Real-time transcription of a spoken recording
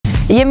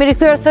Jemi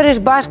rikthyer sërish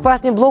bashkë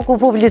pas një bloku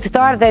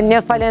publicitar dhe një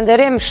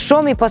falenderim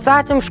shumë i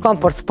posaçëm shkon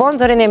për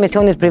sponsorin e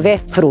emisionit Prive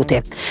Fruti.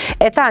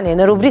 E tani,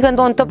 në rubrikën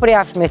tonë të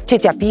përjashme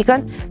Citja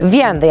Piken,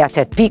 vjen dhe ja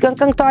qet Piken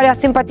këngëtarja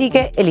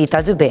simpatike Elita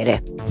Ziberi.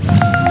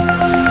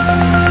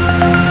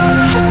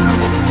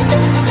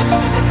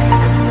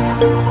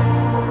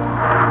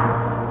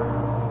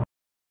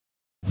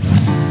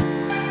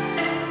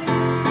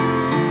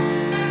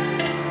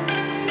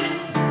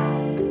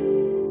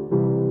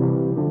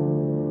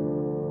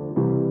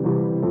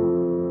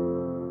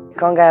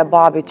 Kënga e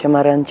babit që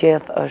më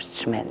rënqeth është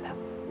Çmendem.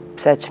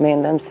 Pse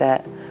Çmendem? Se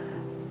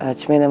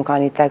Çmendem ka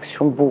një tekst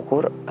shumë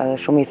bukur, edhe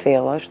shumë i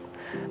thellë është,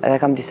 edhe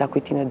kam disa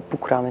kujtime të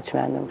bukura me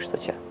Çmendem, kështu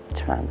që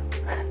Çmendem.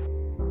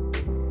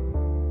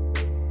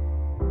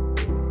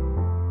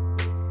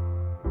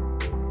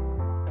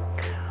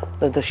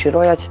 Do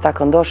dëshiroja që ta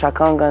këndosha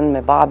këngën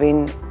me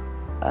babin,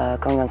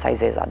 këngën sa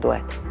i zeza,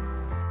 duhet.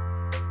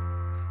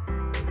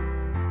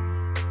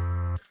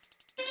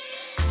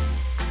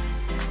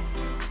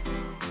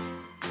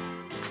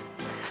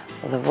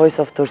 The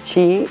Voice of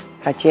Turqi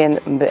ka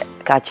qenë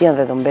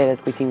dhe do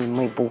mbetet kujtimi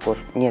më i bukur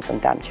në jetën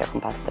time që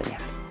kam pasur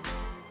ndonjëherë.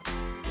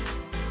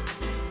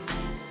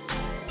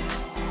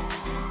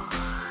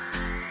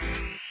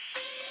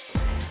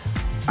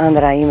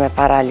 Ëndra ime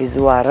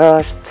paralizuar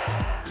është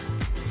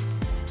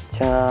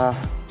që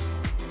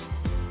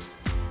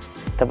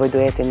të bëj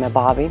duetin me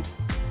babin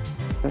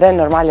dhe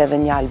normal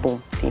edhe një album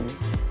tim.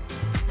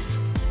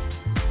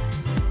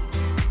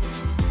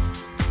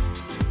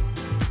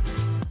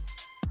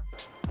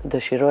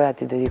 Dëshiroja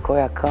t'i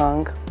dedikoja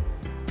këngë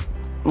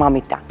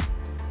mamit tanë.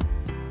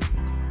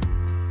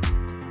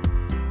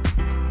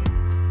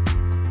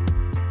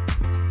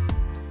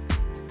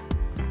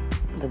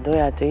 Dhe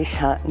doja të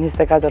isha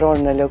 24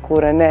 orë në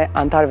lëkurën e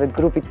antarëve të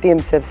grupit tim,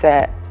 sepse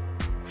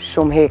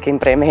shumë hekin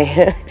prej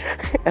meje.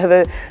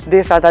 Edhe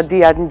desha ta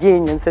dija të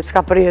ndjenjën se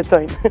çka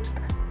përjetojnë.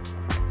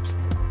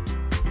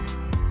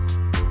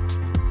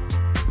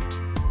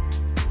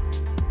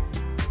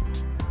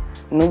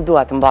 Nuk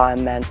dua të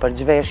mbahem mend për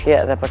zhveshje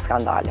dhe për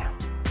skandale.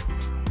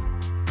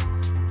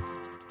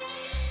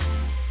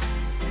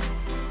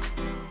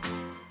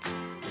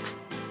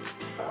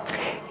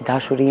 I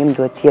dashuri im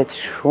duhet të jetë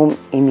shumë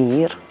i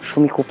mirë,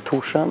 shumë i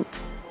kuptueshëm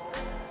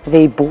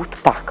dhe i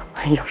butë pak,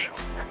 jo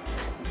shumë.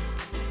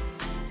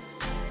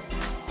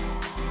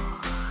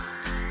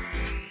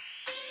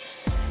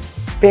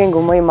 Pengu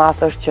më i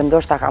madh është që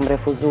ndoshta kam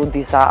refuzuar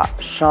disa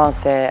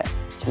shanse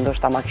që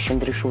ndoshta ma kishin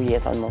ndryshuar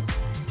jetën më.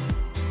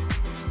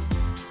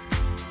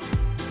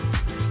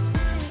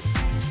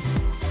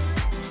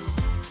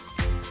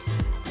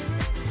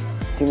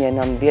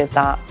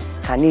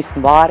 Ka nis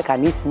mbar, ka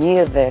nis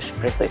mirë dhe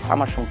shpresoj sa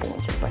më shumë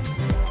punë që të bëj.